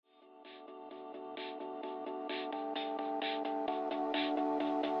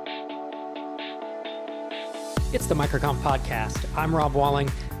It's the MicroConf podcast. I'm Rob Walling.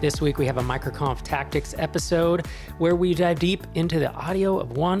 This week we have a MicroConf Tactics episode where we dive deep into the audio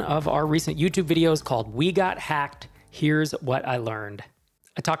of one of our recent YouTube videos called We Got Hacked. Here's what I learned.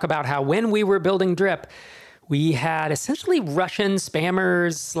 I talk about how when we were building Drip, we had essentially Russian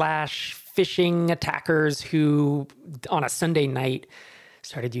spammers / phishing attackers who on a Sunday night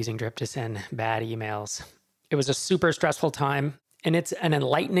started using Drip to send bad emails. It was a super stressful time. And it's an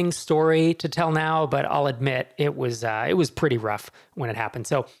enlightening story to tell now, but I'll admit it was pretty rough when it happened.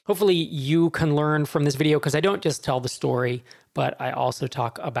 So hopefully you can learn from this video because I don't just tell the story, but I also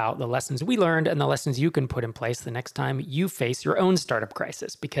talk about the lessons we learned and the lessons you can put in place the next time you face your own startup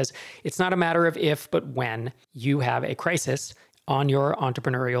crisis. Because it's not a matter of if, but when you have a crisis on your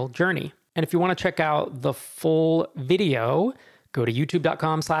entrepreneurial journey. And if you want to check out the full video, go to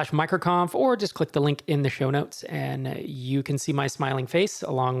youtube.com/microconf or just click the link in the show notes and you can see my smiling face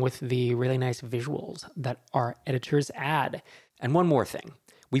along with the really nice visuals that our editors add. And one more thing.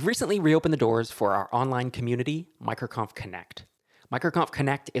 We've recently reopened the doors for our online community, MicroConf Connect. MicroConf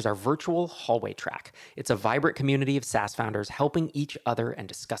Connect is our virtual hallway track. It's a vibrant community of SaaS founders helping each other and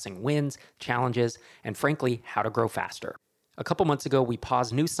discussing wins, challenges, and frankly, how to grow faster. A couple months ago, we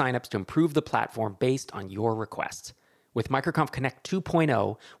paused new signups to improve the platform based on your requests. With MicroConf Connect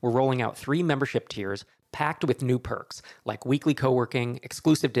 2.0, we're rolling out 3 membership tiers packed with new perks like weekly co-working,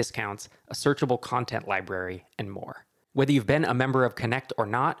 exclusive discounts, a searchable content library, and more. Whether you've been a member of Connect or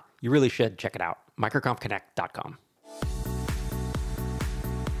not, you really should check it out. microconfconnect.com.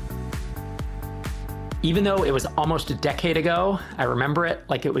 Even though it was almost a decade ago, I remember it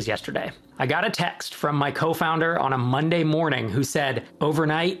like it was yesterday. I got a text from my co-founder on a Monday morning who said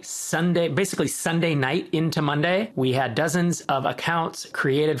overnight, basically Sunday night into Monday, we had dozens of accounts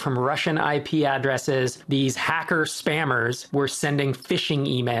created from Russian IP addresses. These hacker spammers were sending phishing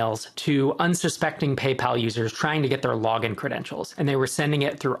emails to unsuspecting PayPal users trying to get their login credentials. And they were sending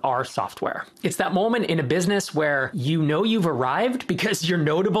it through our software. It's that moment in a business where you know you've arrived because you're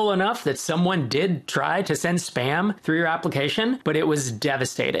notable enough that someone did try to send spam through your application, but it was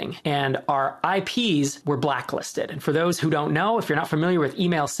devastating. And our IPs were blacklisted. And for those who don't know, if you're not familiar with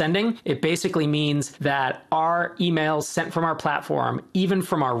email sending, it basically means that our emails sent from our platform, even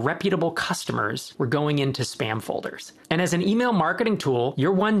from our reputable customers, were going into spam folders. And as an email marketing tool,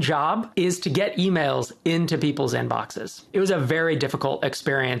 your one job is to get emails into people's inboxes. It was a very difficult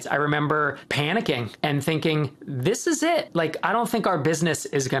experience. I remember panicking and thinking, this is it. Like, I don't think our business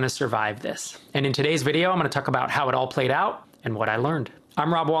is going to survive this. And in today's video, I'm going to talk about how it all played out and what I learned.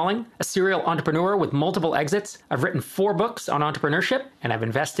 I'm Rob Walling, a serial entrepreneur with multiple exits. I've written 4 books on entrepreneurship, and I've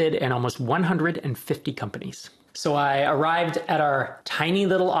invested in almost 150 companies. So I arrived at our tiny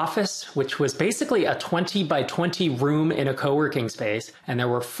little office, which was basically a 20 by 20 room in a co-working space. And there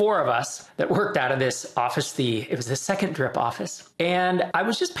were 4 of us that worked out of this office. It was the second Drip office. And I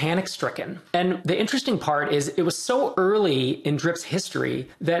was just panic stricken. And the interesting part is it was so early in Drip's history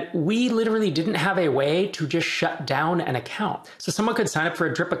that we literally didn't have a way to just shut down an account. So someone could sign up for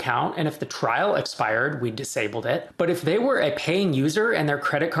a Drip account, and if the trial expired, we disabled it. But if they were a paying user and their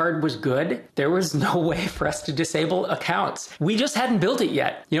credit card was good, there was no way for us to disable accounts. We just hadn't built it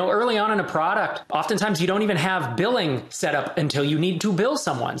yet. You know, early on in a product, oftentimes you don't even have billing set up until you need to bill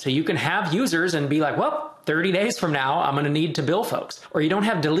someone. So you can have users and be like, well, 30 days from now, I'm going to need to bill folks. Or you don't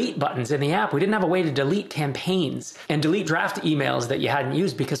have delete buttons in the app. We didn't have a way to delete campaigns and delete draft emails that you hadn't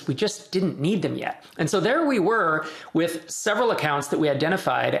used because we just didn't need them yet. And so there we were with several accounts that we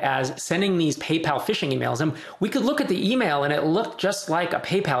identified as sending these PayPal phishing emails. And we could look at the email and it looked just like a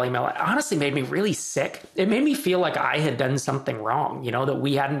PayPal email. It honestly made me really sick. It made me feel like I had done something wrong, that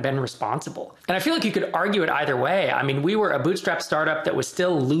we hadn't been responsible. And I feel like you could argue it either way. I mean, we were a bootstrap startup that was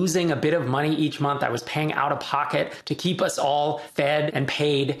still losing a bit of money each month. I was paying out of pocket to keep us all fed and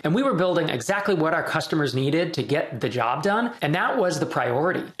paid. And we were building exactly what our customers needed to get the job done. And that was the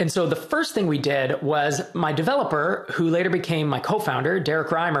priority. And so the first thing we did was my developer, who later became my co-founder, Derek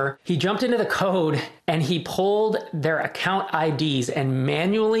Reimer, he jumped into the code and he pulled their account IDs and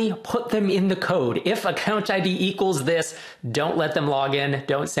manually put them in the code. If account ID equals this, don't let them log in,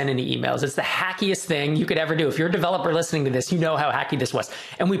 don't send any emails. It's the hackiest thing you could ever do. If you're a developer listening to this, you know how hacky this was.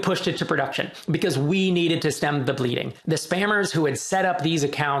 And we pushed it to production because we needed to stem the bleeding. The spammers who had set up these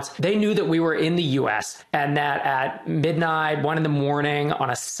accounts, they knew that we were in the US and that at midnight, 1 a.m.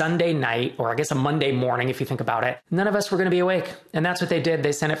 on a Sunday night, or I guess a Monday morning, if you think about it, none of us were going to be awake. And that's what they did.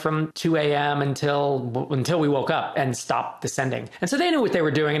 They sent it from 2 a.m. until we woke up and stopped the sending. And so they knew what they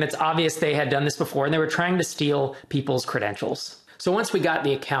were doing. And it's obvious they had done this before and they were trying to steal people's credentials. So once we got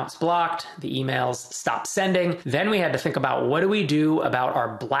the accounts blocked, the emails stopped sending, then we had to think about what do we do about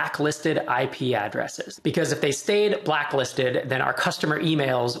our blacklisted IP addresses? Because if they stayed blacklisted, then our customer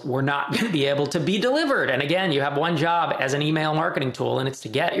emails were not going to be able to be delivered. And again, you have one job as an email marketing tool, and it's to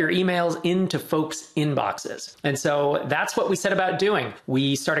get your emails into folks' inboxes. And so that's what we set about doing.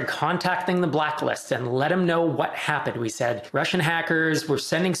 We started contacting the blacklists and let them know what happened. We said, Russian hackers were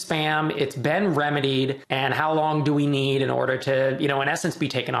sending spam, it's been remedied, and how long do we need in order to, in essence, be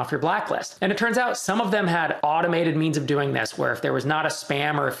taken off your blacklist? And it turns out some of them had automated means of doing this, where if there was not a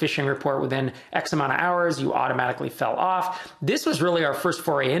spam or a phishing report within X amount of hours, you automatically fell off. This was really our first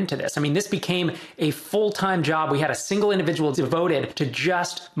foray into this. I mean, this became a full-time job. We had a single individual devoted to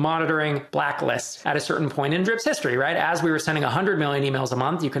just monitoring blacklists at a certain point in Drip's history, right? As we were sending 100 million emails a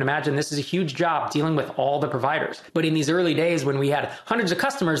month, you can imagine this is a huge job dealing with all the providers. But in these early days when we had hundreds of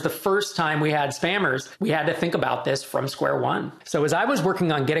customers, the first time we had spammers, we had to think about this from square one. So as I was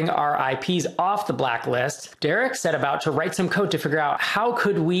working on getting our IPs off the blacklist, Derek set about to write some code to figure out how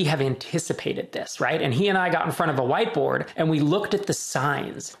could we have anticipated this, right? And he and I got in front of a whiteboard and we looked at the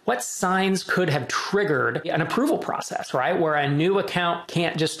signs. What signs could have triggered an approval process, right? Where a new account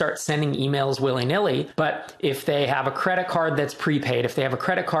can't just start sending emails willy-nilly, but if they have a credit card that's prepaid, if they have a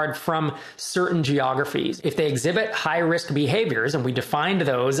credit card from certain geographies, if they exhibit high-risk behaviors, and we defined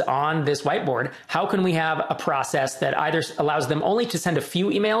those on this whiteboard, how can we have a process that either allows them only to send a few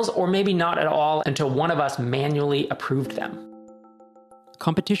emails or maybe not at all until one of us manually approved them?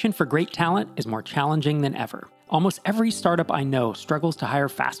 Competition for great talent is more challenging than ever. Almost every startup I know struggles to hire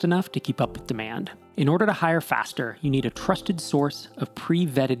fast enough to keep up with demand. In order to hire faster, you need a trusted source of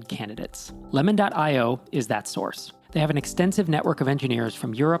pre-vetted candidates. Lemon.io is that source. They have an extensive network of engineers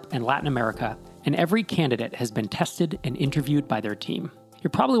from Europe and Latin America, and every candidate has been tested and interviewed by their team. You're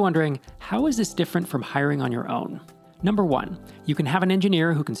probably wondering, how is this different from hiring on your own? Number one, you can have an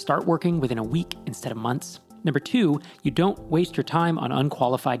engineer who can start working within a week instead of months. Number two, you don't waste your time on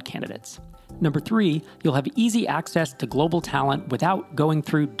unqualified candidates. Number three, you'll have easy access to global talent without going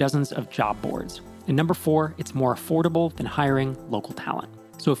through dozens of job boards. And number four, it's more affordable than hiring local talent.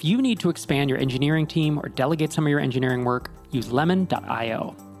 So if you need to expand your engineering team or delegate some of your engineering work, use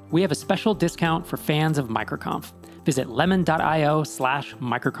lemon.io. We have a special discount for fans of MicroConf. Visit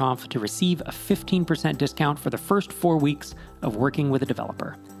lemon.io/microconf to receive a 15% discount for the first 4 weeks of working with a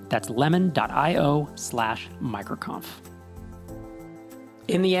developer. That's lemon.io/microconf.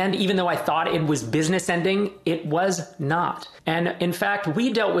 In the end, even though I thought it was business ending, it was not. And in fact,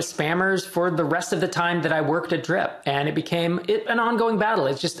 we dealt with spammers for the rest of the time that I worked at Drip, and it became an ongoing battle.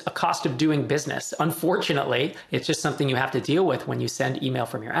 It's just a cost of doing business. Unfortunately, it's just something you have to deal with when you send email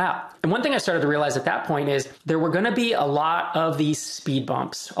from your app. And one thing I started to realize at that point is there were going to be a lot of these speed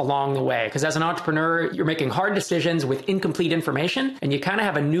bumps along the way, because as an entrepreneur, you're making hard decisions with incomplete information, and you kind of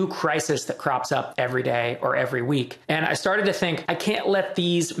have a new crisis that crops up every day or every week. And I started to think, I can't let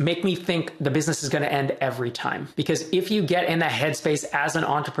these make me think the business is going to end every time. Because if you get in that headspace as an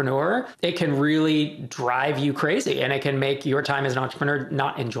entrepreneur, it can really drive you crazy and it can make your time as an entrepreneur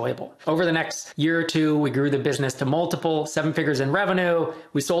not enjoyable. Over the next year or two, we grew the business to multiple 7 figures in revenue.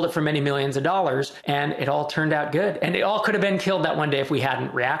 We sold it for many millions of dollars, and it all turned out good. And it all could have been killed that one day if we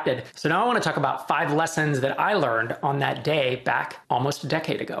hadn't reacted. So now I want to talk about 5 lessons that I learned on that day back almost a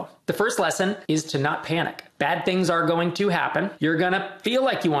decade ago. The first lesson is to not panic. Bad things are going to happen. You're going to feel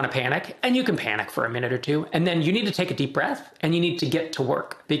like you want to panic, and you can panic for a minute or two. And then you need to take a deep breath and you need to get to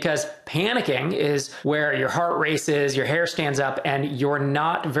work, because panicking is where your heart races, your hair stands up, and you're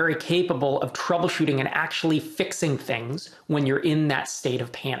not very capable of troubleshooting and actually fixing things when you're in that state of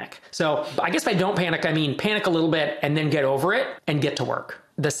panic. So I guess by don't panic, I mean panic a little bit and then get over it and get to work.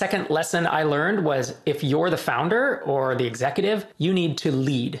 The second lesson I learned was if you're the founder or the executive, you need to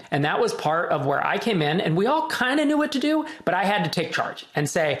lead. And that was part of where I came in, and we all kind of knew what to do, but I had to take charge and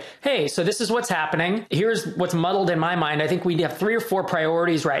say, hey, so this is what's happening. Here's what's muddled in my mind. I think we have 3 or 4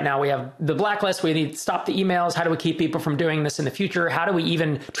 priorities right now. We have the blacklist. We need to stop the emails. How do we keep people from doing this in the future? How do we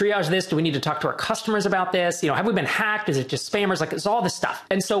even triage this? Do we need to talk to our customers about this? Have we been hacked? Is it just spammers? Like, it's all this stuff.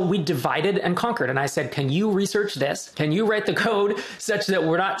 And so we divided and conquered. And I said, can you research this? Can you write the code such that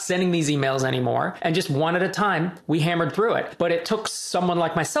we're not sending these emails anymore? And just one at a time, we hammered through it. But it took someone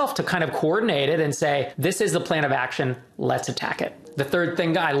like myself to kind of coordinate it and say, this is the plan of action. Let's attack it. The third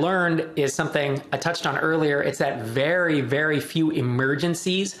thing I learned is something I touched on earlier. It's that very, very few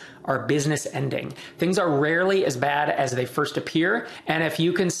emergencies are business ending. Things are rarely as bad as they first appear. And if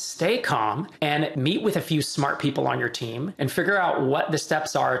you can stay calm and meet with a few smart people on your team and figure out what the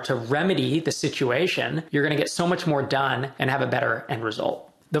steps are to remedy the situation, you're going to get so much more done and have a better end result.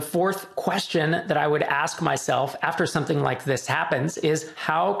 The fourth question that I would ask myself after something like this happens is,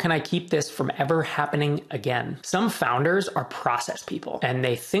 how can I keep this from ever happening again? Some founders are process people and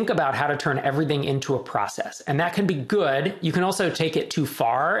they think about how to turn everything into a process. And that can be good. You can also take it too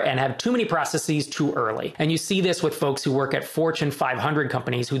far and have too many processes too early. And you see this with folks who work at Fortune 500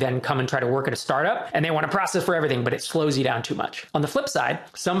 companies who then come and try to work at a startup and they want a process for everything, but it slows you down too much. On the flip side,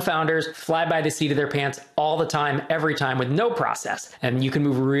 some founders fly by the seat of their pants all the time, every time with no process. And you can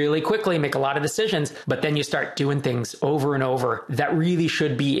move really quickly, make a lot of decisions, but then you start doing things over and over that really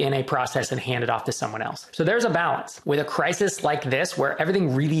should be in a process and hand it off to someone else. So there's a balance. With a crisis like this, where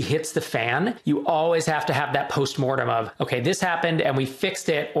everything really hits the fan, you always have to have that postmortem of, okay, this happened and we fixed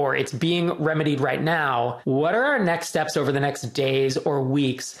it, or it's being remedied right now. What are our next steps over the next days or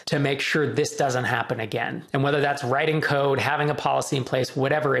weeks to make sure this doesn't happen again? And whether that's writing code, having a policy in place,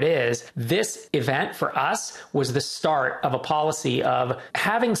 whatever it is, this event for us was the start of a policy of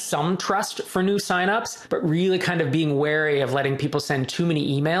having some trust for new signups, but really kind of being wary of letting people send too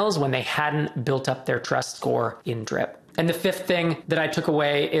many emails when they hadn't built up their trust score in Drip. And the fifth thing that I took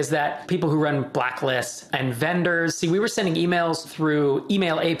away is that people who run blacklists and vendors, see, we were sending emails through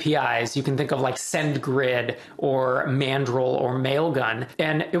email APIs. You can think of like SendGrid or Mandrill or Mailgun.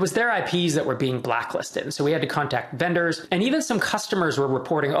 And it was their IPs that were being blacklisted. And so we had to contact vendors, and even some customers were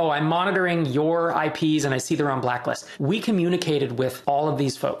reporting, oh, I'm monitoring your IPs and I see they're on blacklist. We communicated with all of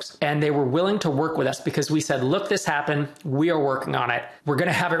these folks and they were willing to work with us because we said, look, this happened. We are working on it. We're going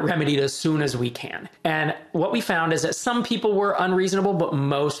to have it remedied as soon as we can. And what we found is that some people were unreasonable, but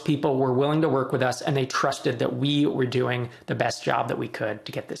most people were willing to work with us and they trusted that we were doing the best job that we could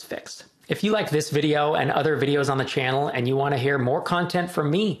to get this fixed. If you like this video and other videos on the channel and you want to hear more content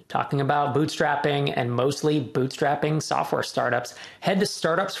from me talking about bootstrapping and mostly bootstrapping software startups, head to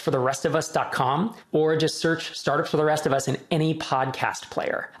startupsfortherestofus.com or just search Startups for the Rest of Us in any podcast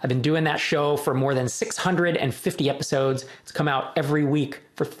player. I've been doing that show for more than 650 episodes. It's come out every week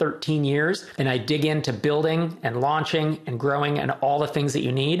for 13 years, and I dig into building and launching and growing and all the things that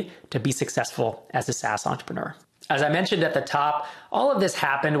you need to be successful as a SaaS entrepreneur. As I mentioned at the top, all of this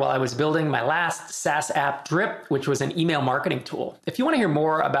happened while I was building my last SaaS app, Drip, which was an email marketing tool. If you want to hear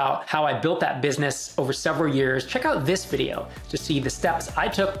more about how I built that business over several years, check out this video to see the steps I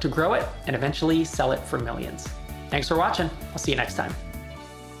took to grow it and eventually sell it for millions. Thanks for watching. I'll see you next time.